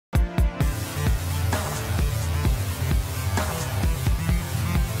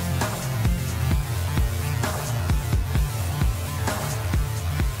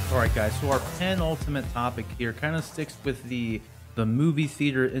right, guys. So our penultimate topic here kind of sticks with the movie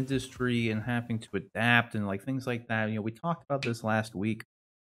theater industry and having to adapt and like things like that. We talked about this last week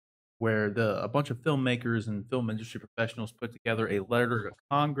where a bunch of filmmakers and film industry professionals put together a letter to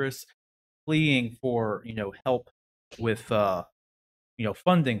Congress pleading for help with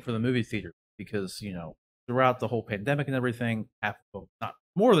funding for the movie theater because throughout the whole pandemic and everything, not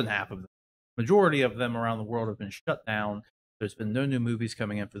more than half of the majority of them around the world have been shut down. There's been no new movies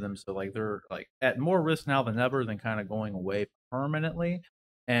coming in for them, so like they're like at more risk now than ever than kind of going away permanently.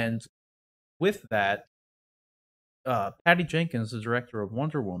 And with that, Patty Jenkins, the director of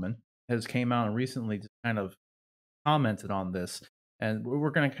Wonder Woman, has came out and recently just kind of commented on this, and we're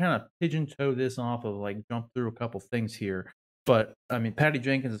going to kind of pigeon toe this off of like jump through a couple things here. But I mean, Patty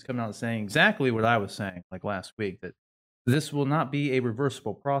Jenkins is coming out saying exactly what I was saying like last week, that this will not be a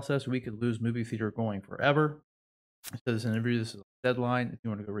reversible process. We could lose movie theater going forever. So this interview, this is a deadline if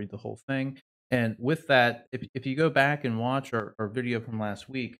you want to go read the whole thing. And with that, if you go back and watch our video from last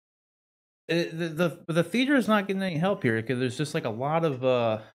week, the theater is not getting any help here because there's just like a lot of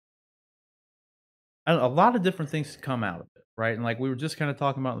different things to come out of it, right? And like we were just kind of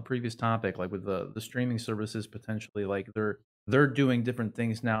talking about in the previous topic, like with the streaming services potentially, like they're doing different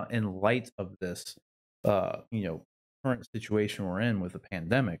things now in light of this, current situation we're in with the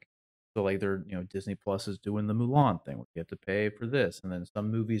pandemic. So like they're Disney Plus is doing the Mulan thing where you have to pay for this, and then some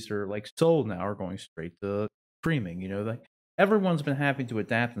movies are like sold now are going straight to streaming. Like everyone's been having to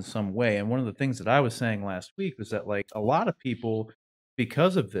adapt in some way. And one of the things that I was saying last week was that like a lot of people,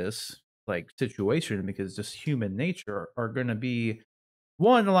 because of this like situation, because just human nature, are going to be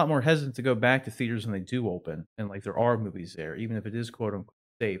one a lot more hesitant to go back to theaters when they do open, and like there are movies there, even if it is quote unquote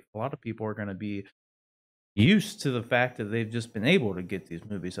safe. A lot of people are going to be used to the fact that they've just been able to get these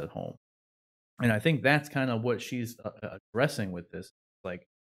movies at home. And I think that's kind of what she's addressing with this. Like,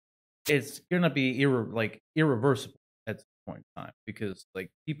 it's gonna be irreversible at this point in time because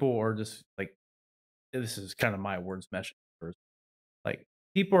like people are just like, this is kind of my words mesh first. Like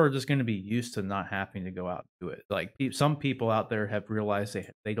people are just going to be used to not having to go out and do it. Like some people out there have realized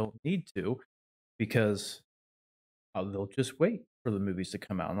they don't need to because they'll just wait for the movies to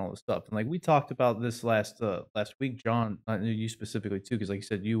come out and all this stuff. And like we talked about this last week, John, I knew you specifically too, because like you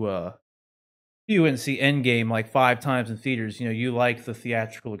said, you went and see Endgame like 5 times in theaters. You like the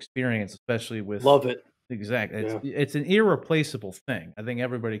theatrical experience, especially with Love it. exactly. Yeah. It's an irreplaceable thing. I think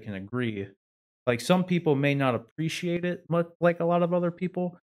everybody can agree. Like some people may not appreciate it much like a lot of other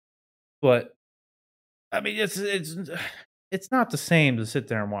people, but I mean it's not the same to sit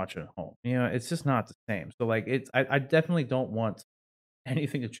there and watch it at home. It's just not the same. So like I definitely don't want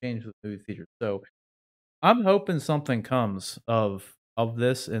anything to change with the movie theater. So I'm hoping something comes of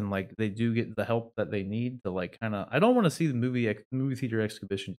this, and like they do get the help that they need to like kind of. I don't want to see the movie theater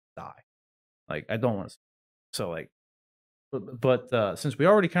exhibition die. Like I don't want to. So like, but since we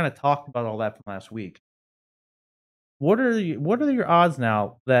already kind of talked about all that from last week, what are your odds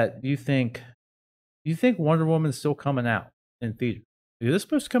now that you think Wonder Woman's still coming out in theaters? This is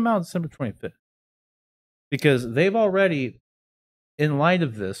supposed to come out December 25th because they've already, in light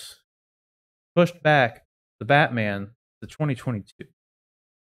of this, pushed back the Batman to 2022.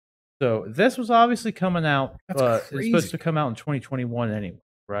 So this was obviously coming out. That's It's crazy. supposed to come out in 2021 anyway,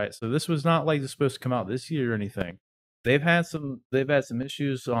 right? So this was not like it's supposed to come out this year or anything. They've had some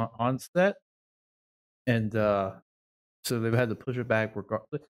issues on set, and so they've had to push it back.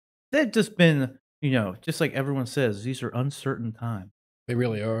 Regardless, they've just been, just like everyone says, these are uncertain times. They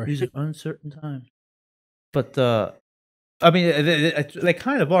really are. These are uncertain times. But I mean, they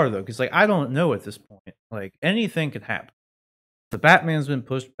kind of are though, because like I don't know at this point. Like anything could happen. The Batman's been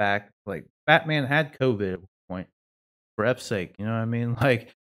pushed back. Like Batman had COVID at one point. For F's sake, you know what I mean?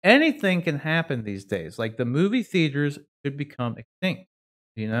 Like anything can happen these days. Like the movie theaters could become extinct.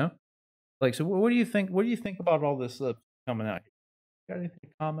 You know? Like so, what do you think? What do you think about all this coming out? Got anything to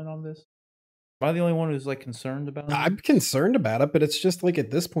comment on this? Am I the only one who's like concerned about it? I'm concerned about it, but it's just like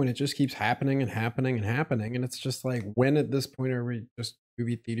at this point, it just keeps happening and happening and happening. And it's just like, when at this point are we just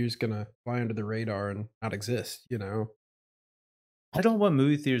movie theaters gonna fly under the radar and not exist, I don't want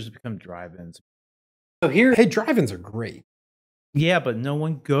movie theaters to become drive-ins. So here, Hey, drive-ins are great. Yeah, but no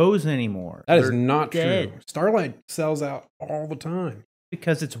one goes anymore. That is They're not dead. true. Starlight sells out all the time.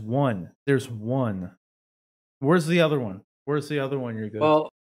 Because it's one. There's one. Where's the other one? Where's the other one you're good? well,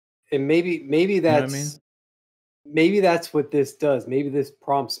 and maybe what I mean? that's maybe that's what this does. Maybe this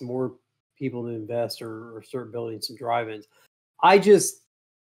prompts more people to invest or start building some drive-ins.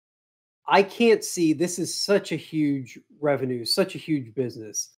 I can't see, this is such a huge revenue, such a huge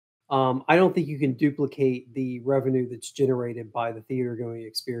business. I don't think you can duplicate the revenue that's generated by the theater going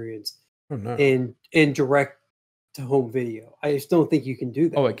experience Oh no. in direct to home video. I just don't think you can do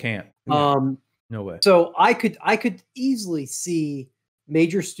that. Oh, it can't. Um, No way. so I could easily see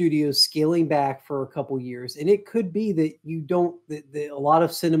major studios scaling back for a couple years, and it could be that that a lot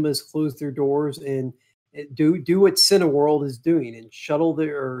of cinemas close their doors and do what Cineworld is doing and shutter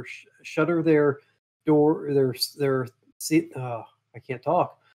their door their I can't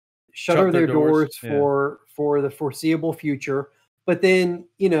talk, shutter Shut their their doors doors, yeah. for the foreseeable future. But then,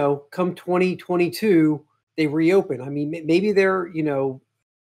 come 2022, they reopen. I mean, maybe they're,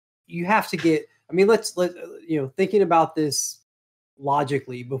 you have to get, I mean, thinking about this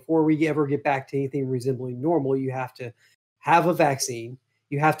logically, before we ever get back to anything resembling normal, you have to have a vaccine.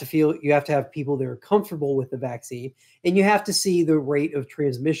 You have to have people that are comfortable with the vaccine, and you have to see the rate of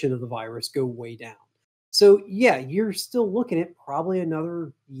transmission of the virus go way down. So yeah, you're still looking at probably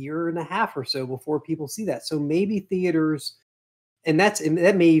another year and a half or so before people see that. So maybe theaters, and that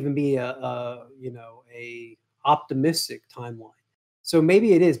may even be a optimistic timeline. So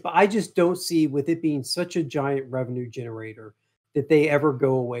maybe it is, but I just don't see, with it being such a giant revenue generator, that they ever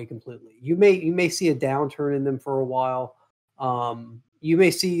go away completely. You may see a downturn in them for a while. You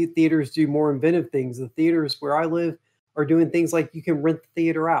may see theaters do more inventive things. The theaters where I live are doing things like you can rent the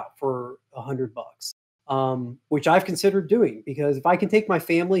theater out for $100, which I've considered doing, because if I can take my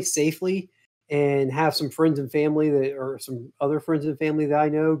family safely and have some friends and family or some other friends and family that I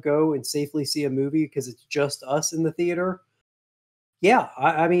know go and safely see a movie because it's just us in the theater. Yeah,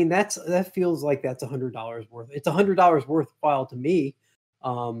 I mean that feels like that's $100 worth. It's $100 worthwhile to me.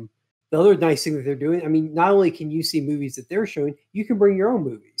 The other nice thing that they're doing, I mean, not only can you see movies that they're showing, you can bring your own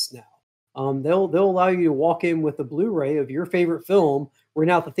movies now. They'll allow you to walk in with a Blu-ray of your favorite film,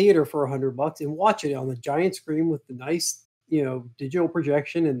 rent out the theater for $100, and watch it on the giant screen with the nice, digital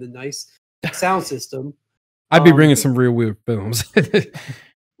projection and the nice sound system. I'd be bringing some real weird films.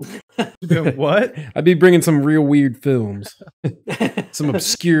 What? I'd be bringing some real weird films, some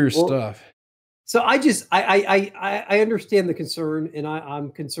obscure stuff. So I understand the concern, and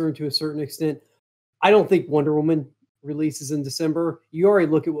I'm concerned to a certain extent. I don't think Wonder Woman releases in December. You already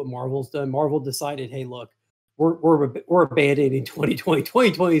look at what Marvel's done. Marvel decided, hey, look, we're abandoning 2020.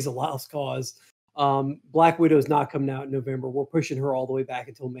 2020 is a lost cause. Black Widow's not coming out in November. We're pushing her all the way back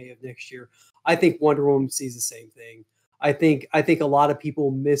until May of next year. I think Wonder Woman sees the same thing. I think a lot of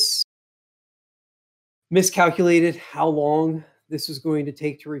people miscalculated how long this was going to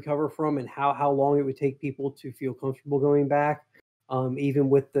take to recover from, and how long it would take people to feel comfortable going back, even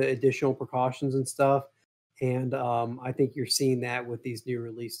with the additional precautions and stuff. And I think you're seeing that with these new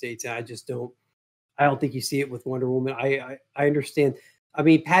release dates. And I don't think you see it with Wonder Woman. I understand. I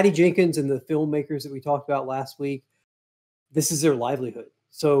mean, Patty Jenkins and the filmmakers that we talked about last week, this is their livelihood.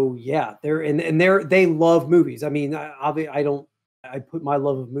 So yeah, they love movies. I mean, I put my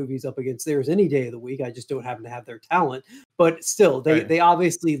love of movies up against theirs any day of the week. I just don't happen to have their talent, but still, they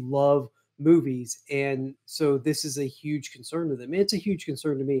obviously love movies, and so this is a huge concern to them. It's a huge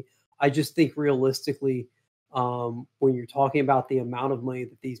concern to me. I just think realistically, when you're talking about the amount of money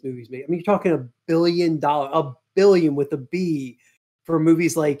that these movies make, I mean, you're talking $1 billion, a billion with a B, for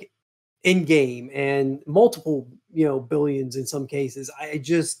movies like Endgame and multiple, billions in some cases. I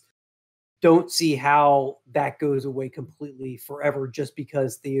just don't see how that goes away completely forever just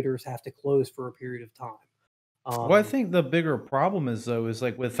because theaters have to close for a period of time. Well, I think the bigger problem is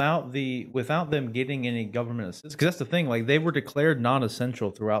like without them getting any government assistance, because that's the thing. Like, they were declared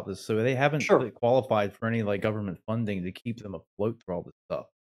non-essential throughout this, so they haven't really qualified for any like government funding to keep them afloat through all this stuff.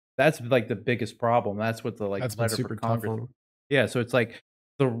 That's like the biggest problem. That's what the That's been letter super for tough Congress. on them. Yeah, so it's like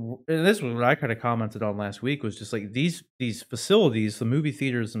and this was what I kind of commented on last week, was just like these facilities, the movie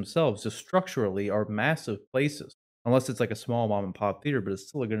theaters themselves, just structurally are massive places. Unless it's like a small mom and pop theater, but it's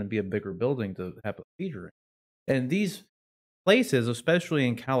still going to be a bigger building to have a theater in. And these places, especially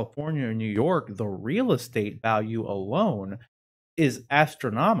in California and New York, the real estate value alone is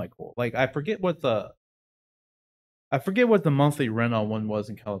astronomical. Like, I forget what the monthly rent on one was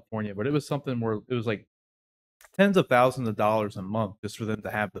in California, but it was something where it was like tens of thousands of dollars a month just for them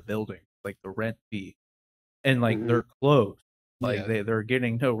to have the building, like the rent fee. And like they're closed. Like they're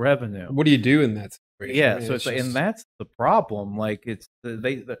getting no revenue. What do you do in that situation? Yeah, so it's like, and that's the problem. Like, it's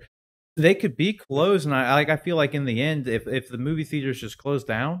they could be closed, and I feel like in the end, if the movie theaters just closed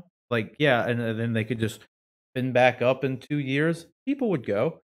down, like, yeah, and then they could just spin back up in 2 years, people would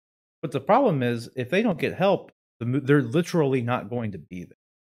go. But the problem is, if they don't get help, they're literally not going to be there.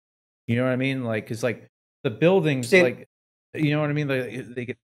 You know what I mean? Like, because like the buildings, like, you know what I mean? They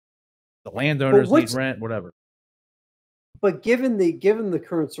get the landowners need rent, whatever. but given the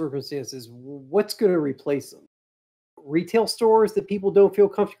current circumstances, what's going to replace them? Retail stores that people don't feel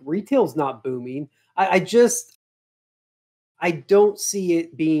comfortable. Retail's not booming. I don't see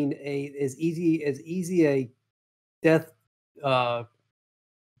it being as easy a death uh,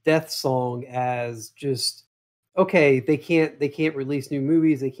 death song as just okay. They can't release new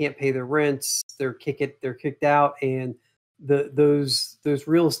movies. They can't pay their rents. They're kicked out, and those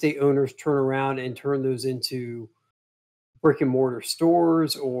real estate owners turn around and turn those into brick and mortar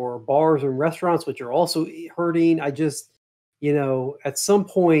stores or bars and restaurants, which are also hurting. I just, at some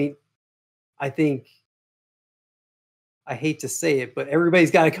point, I think, I hate to say it, but everybody's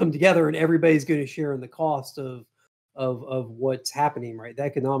got to come together and everybody's going to share in the cost of what's happening, right? The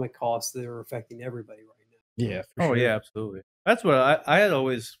economic costs that are affecting everybody right now. Yeah. Oh For yeah, sure. absolutely. That's what I had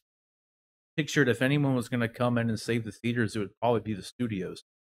always pictured. If anyone was going to come in and save the theaters, it would probably be the studios.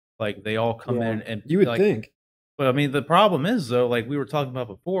 Like they all come Yeah. in and You would like, think. but I mean, the problem is though, like we were talking about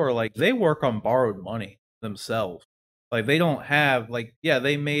before, like they work on borrowed money themselves. Like they don't have like, yeah,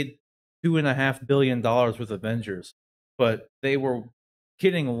 they made $2.5 billion with Avengers, but they were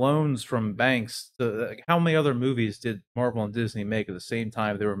getting loans from banks. Like, how many other movies did Marvel and Disney make at the same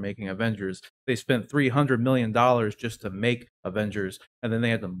time they were making Avengers? They spent $300 million just to make Avengers, and then they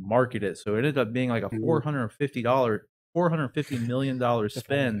had to market it. So it ended up being like a $450 million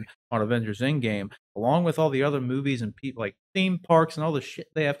spend on Avengers Endgame, along with all the other movies and people like theme parks and all the shit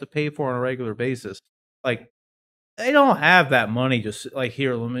they have to pay for on a regular basis. Like they don't have that money just like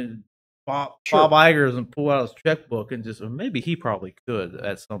here. Let me Bob Sure. Iger doesn't pull out his checkbook and just, or maybe he probably could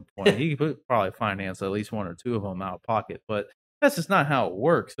at some point. He could probably finance at least one or two of them out of pocket, but that's just not how it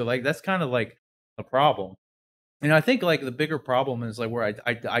works. So like that's kind of like the problem. And I think like the bigger problem is like where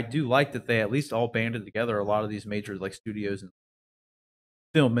I do like that they at least all banded together. A lot of these major like studios and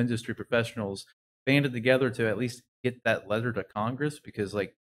film industry professionals banded together to at least get that letter to Congress, because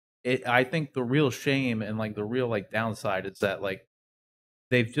like I think the real shame and like the real like downside is that like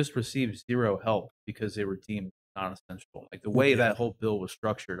they've just received zero help because they were deemed non-essential. Like the way that whole bill was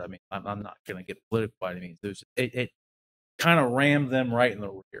structured, I mean, I'm not going to get political by any means. It kind of rammed them right in the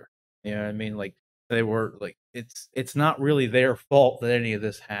rear. You know what I mean? Like they were like, it's not really their fault that any of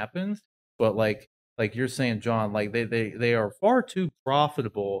this happens, but like you're saying, John, like they are far too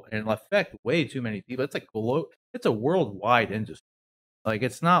profitable and affect way too many people. It's like it's a worldwide industry. Like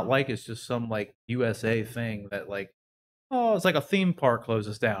it's not like it's just some like USA thing that like, oh, it's like a theme park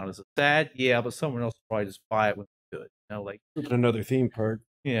closes down. Is it sad? Yeah, but someone else will probably just buy it when it's good. You know, like Another theme park.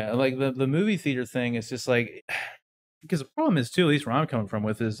 yeah, like the movie theater thing is just like because the problem is too, at least where I'm coming from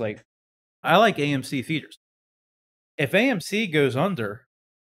with is like I like AMC theaters. If AMC goes under,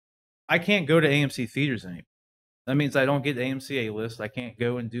 I can't go to AMC theaters anymore. That means I don't get AMC A list. I can't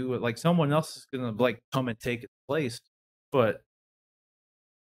go and do it. Like someone else is gonna like come and take its place. But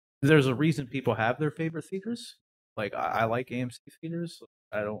there's a reason people have their favorite theaters. Like I like AMC theaters.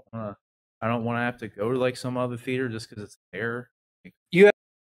 I don't wanna I don't wanna have to go to like some other theater just because it's there. Like, You have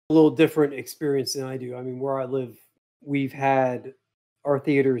a little different experience than I do. I mean, where I live, we've had our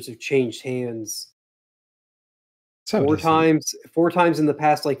theaters have changed hands So it is. four times in the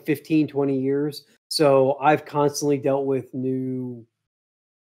past like 15, 20 years. So I've constantly dealt with new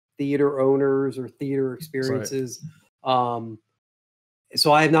theater owners or theater experiences. Um,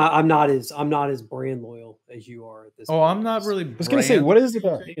 so I'm not as brand loyal as you are at this oh, point. I'm not really I was gonna say, what is it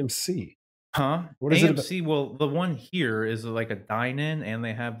about AMC? Huh? What is it about? AMC, well, the one here is like a dine-in, and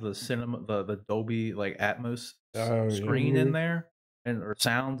they have the cinema, the Dolby like Atmos Oh, screen in yeah. there, and or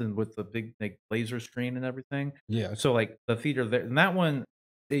sound, and with the big like laser screen and everything. Yeah. So like the theater there, and that one,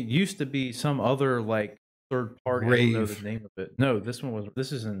 it used to be some other like third party. I don't know the Rave. name of it. No,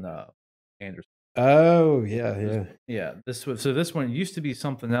 this is in Anderson. Oh, yeah, yeah. Yeah, this one used to be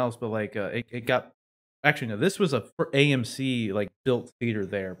something else, but like it got actually no, this was a AMC like built theater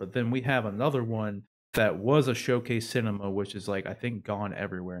there, but then we have another one that was a Showcase Cinema, which is like I think gone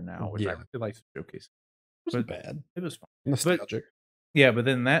everywhere now, which I Yeah. really like Showcase, It but wasn't bad. it was fun. Nostalgic. Yeah, but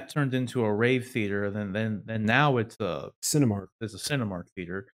then that turned into a rave theater, and then now it's Cinemark. a Cinemark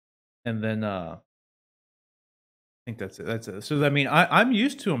theater, and then I think that's it. That's it. So I mean, I'm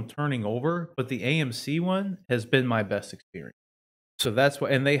used to them turning over, but the AMC one has been my best experience. So that's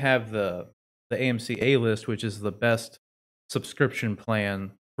what, and they have the AMC A list, which is the best subscription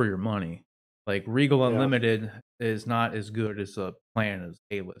plan for your money. Like Regal Yeah. Unlimited is not as good as a plan as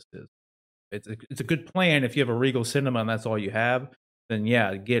A list is. It's a good plan if you have a Regal Cinema and that's all you have. Then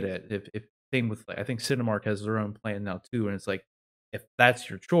yeah, get it. If same with like, I think Cinemark has their own plan now too, and it's like if that's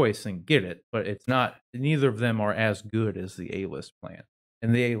your choice, then get it. But it's not. Neither of them are as good as the A list plan.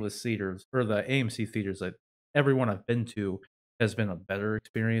 And the A list theaters or the AMC theaters, everyone I've been to has been a better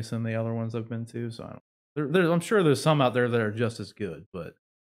experience than the other ones I've been to. So I'm sure there's some out there that are just as good, but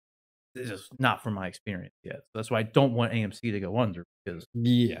it's just not from my experience yet. So that's why I don't want AMC to go under because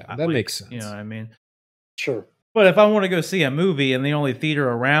Yeah, that makes sense. You know what I mean? Sure. But if I want to go see a movie and the only theater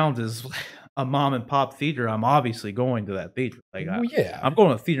around is a mom and pop theater, I'm obviously going to that theater. Like, Well, yeah. I'm going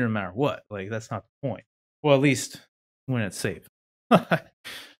to the theater no matter what. Like, that's not the point. Well, at least when it's safe.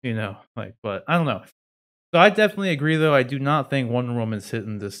 You know, like, but I don't know. So I definitely agree, though. I do not think Wonder Woman's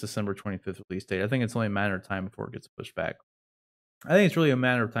hitting this December 25th release date. I think it's only a matter of time before it gets pushed back. I think it's really a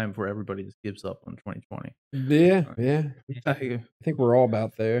matter of time before everybody just gives up on 2020. Yeah. I think we're all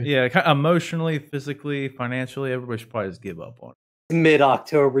about there. Yeah, emotionally, physically, financially, everybody should probably just give up on it.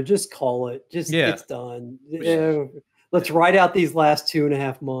 Mid-October, just call it. Just it's done. Let's ride out these last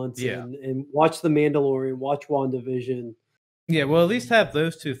 2.5 months and watch The Mandalorian, watch WandaVision. Yeah, well, at least have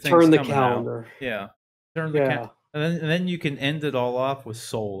those two things. Turn the calendar. Out. Yeah, turn the calendar, and then you can end it all off with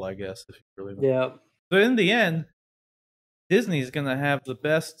Soul, I guess, if you really want. Yeah. So in the end, Disney's gonna have the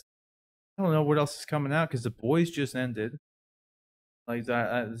best. I don't know what else is coming out because The Boys just ended. Like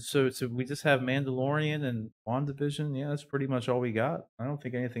that, so we just have Mandalorian and WandaVision. Yeah, that's pretty much all we got. I don't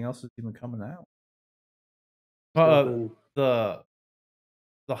think anything else is even coming out. The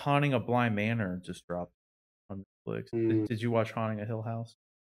Haunting of Bly Manor just dropped on Netflix. Did you watch Haunting of Hill House?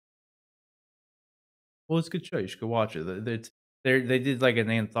 Well, it's a good show. You should go watch it. They did like an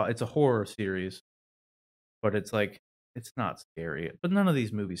anthology. It's a horror series, but it's like it's not scary. But none of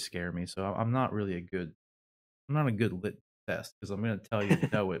these movies scare me, so I'm not really I'm not a good lit test because I'm going to tell you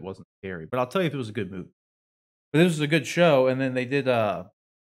no, it wasn't scary. But I'll tell you if it was a good movie. But this was a good show, and then they did a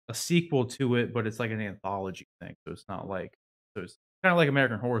sequel to it, but it's like an anthology thing, so it's not like it's kind of like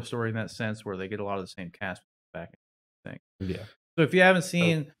American Horror Story in that sense, where they get a lot of the same cast back and thing. Yeah. So if you haven't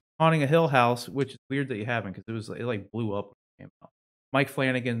seen Haunting a Hill House, which is weird that you haven't, because it like blew up when it came out. Mike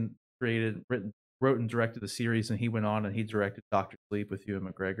Flanagan wrote and directed the series, and he went on and he directed Dr. Sleep with Ewan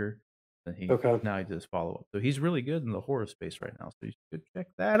McGregor. And now he does follow up. So he's really good in the horror space right now. So you should check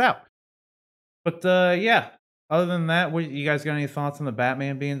that out. But yeah. Other than that, you guys got any thoughts on the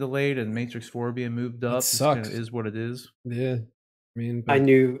Batman being delayed and Matrix 4 being moved up? It sucks. It is what it is. Yeah. I mean,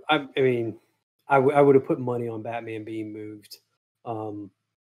 I would have put money on Batman being moved. I'm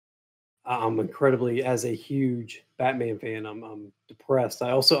incredibly, as a huge Batman fan, I'm depressed.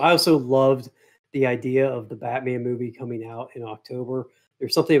 I also loved the idea of the Batman movie coming out in October.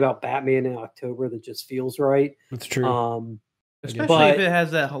 There's something about Batman in October that just feels right. That's true. Especially if it has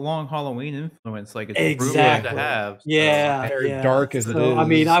that long Halloween influence, like it's brutal to have. Yeah, very dark as it is. I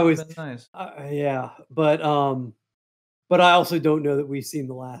mean, I was nice. But I also don't know that we've seen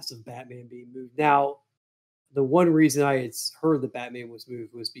the last of Batman being moved. Now, the one reason I had heard that Batman was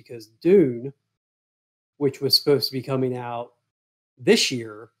moved was because Dune, which was supposed to be coming out this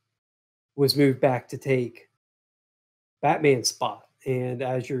year, was moved back to take Batman's spot. And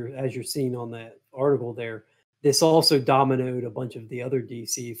as you're seeing on that article there, this also dominoed a bunch of the other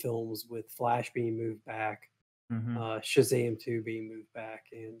DC films, with Flash being moved back, Shazam 2 being moved back.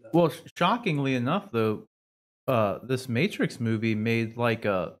 And well, shockingly enough, though, this Matrix movie made like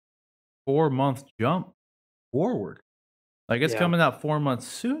a 4-month jump forward. Like it's coming out 4 months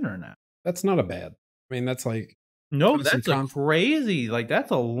sooner now. That's not a bad. I mean, that's like that's a crazy. Like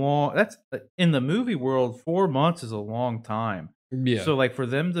that's in the movie world. 4 months is a long time. Yeah. So like for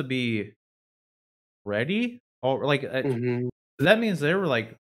them to be ready, or like that means they were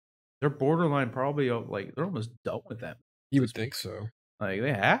like they're borderline probably like they're almost done with that. You would think so. Like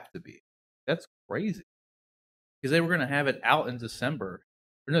they have to be. That's crazy because they were going to have it out in December.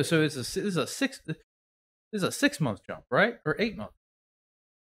 No, so this is a 6-month jump, right? Or 8 months.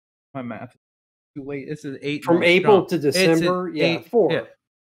 My math is too late. It's an 8 from April to December. 4. Yeah.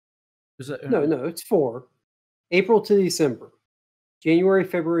 No, it's 4. April to December. January,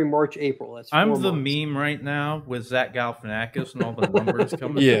 February, March, April. That's 4 I'm the months. meme right now with Zach Galifianakis and all the numbers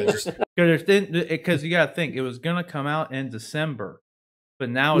coming. Yeah, because you got to think it was going to come out in December, but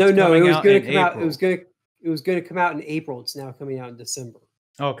now it's coming out in April. It was going to come out in April. It's now coming out in December.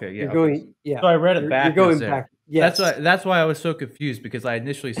 Okay, yeah. You're going, So I read it back. You're going back. Yes. That's why I was so confused, because I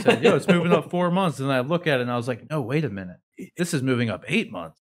initially said, "Yo, it's moving up 4 months," and I look at it and I was like, "No, wait a minute, this is moving up 8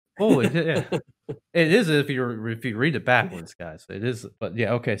 months." Holy shit! Yeah. It is if you read it backwards, guys. It is, but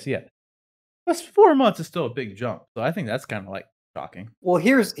yeah, okay, so yeah, that's 4 months is still a big jump. So I think that's kind of like shocking. Well,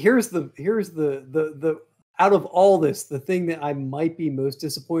 here's the out of all this, the thing that I might be most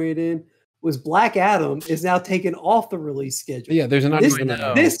disappointed in was Black Adam is now taken off the release schedule. Yeah, there's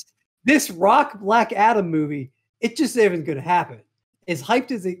this Rock Black Adam movie. It just isn't going to happen. as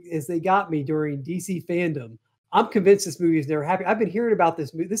hyped as they got me during DC fandom, I'm convinced this movie is never happening. I've been hearing about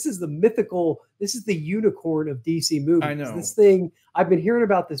this movie. This is the mythical, this is the unicorn of DC movies. I know. This thing, I've been hearing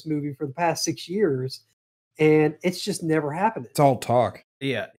about this movie for the past 6 years, and it's just never happening. It's all talk.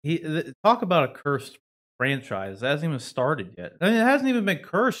 Yeah, talk about a cursed franchise. It hasn't even started yet. I mean, it hasn't even been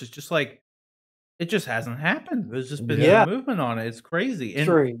cursed. It's just like it just hasn't happened. There's just been no movement on it. It's crazy. And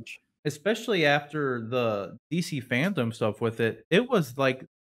strange. Especially after the DC fandom stuff with it, it was like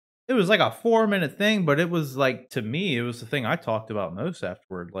a 4-minute thing, but it was like, to me, it was the thing I talked about most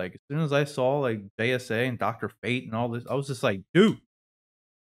afterward. Like, as soon as I saw like JSA and Dr. Fate and all this, I was just like, dude,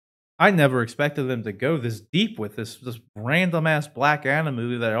 I never expected them to go this deep with this random ass Black Adam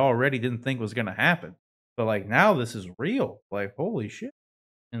movie that I already didn't think was gonna happen. But like now this is real. Like, holy shit.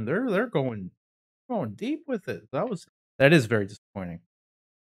 And they're going deep with it. That is very disappointing.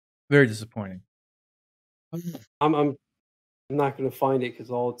 Very disappointing. I'm not going to find it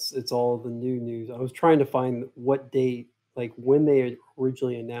because it's all the new news. I was trying to find what date, like when they had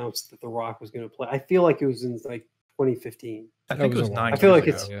originally announced that The Rock was going to play. I feel like it was in like 2015. I think it was 9 years I feel like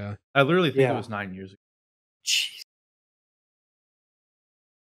ago. it's Yeah. I literally think it was 9 years ago. Jeez.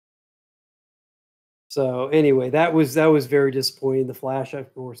 So anyway, that was very disappointing. The Flash,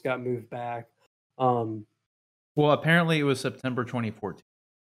 of course, got moved back. Well, apparently it was September 2014.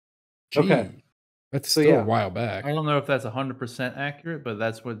 Okay. That's So, still yeah. a while back. I don't know if that's 100% accurate, but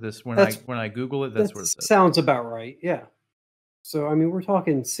that's what this when I Google it, that's what it says. Sounds about right. Yeah. So I mean, we're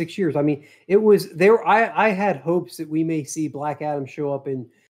talking 6 years. I mean, it was there. I had hopes that we may see Black Adam show up in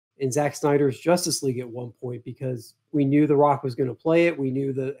Zack Snyder's Justice League at one point because we knew The Rock was going to play it. We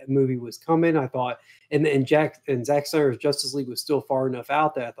knew the movie was coming. I thought, and Zack Snyder's Justice League was still far enough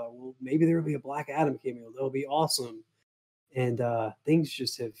out that I thought, well, maybe there will be a Black Adam cameo. That'll be awesome. And things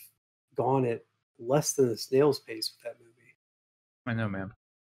just have gone at less than a snail's pace with that movie. I know, man.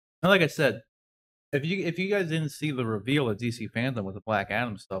 And like I said, if you guys didn't see the reveal of DC fandom with the Black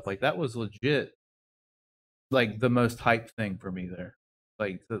Adam stuff, like that was legit, like the most hyped thing for me there.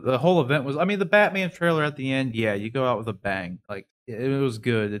 Like the whole event was. I mean, the Batman trailer at the end, yeah, you go out with a bang. Like it was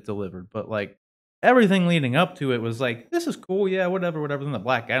good, it delivered. But like everything leading up to it was like, this is cool, yeah, whatever. Then the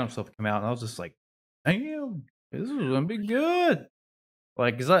Black Adam stuff came out, and I was just like, damn, this is gonna be good.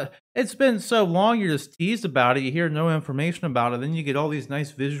 Like, it's been so long, you're just teased about it. You hear no information about it. Then you get all these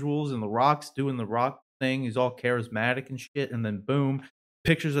nice visuals, and The Rock's doing the Rock thing. He's all charismatic and shit. And then, boom,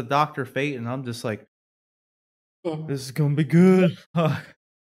 pictures of Dr. Fate. And I'm just like, this is going to be good.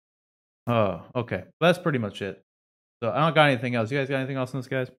 Oh, okay. That's pretty much it. So I don't got anything else. You guys got anything else on this,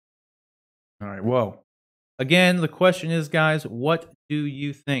 guys? All right. Well, again, the question is, guys, what do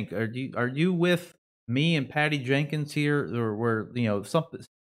you think? Are you with me and Patty Jenkins here, or where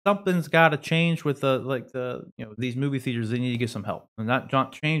something's got to change with these movie theaters? They need to get some help, and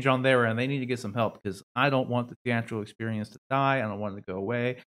not change on their end. They need to get some help because I don't want the theatrical experience to die. I don't want it to go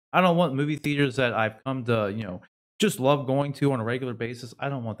away. I don't want movie theaters that I've come to just love going to on a regular basis. I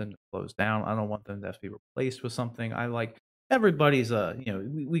don't want them to close down. I don't want them to have to be replaced with something. I like everybody's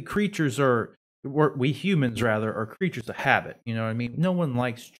we creatures are. We humans rather are creatures of habit. You know what I mean? No one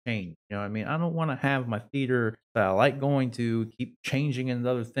likes change. You know what I mean? I don't want to have my theater that I like going to keep changing into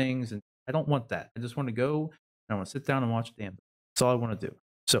other things, and I don't want that. I just want to go and I want to sit down and watch damn. That's all I want to do.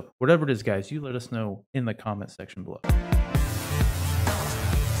 So whatever it is, guys, you let us know in the comment section below.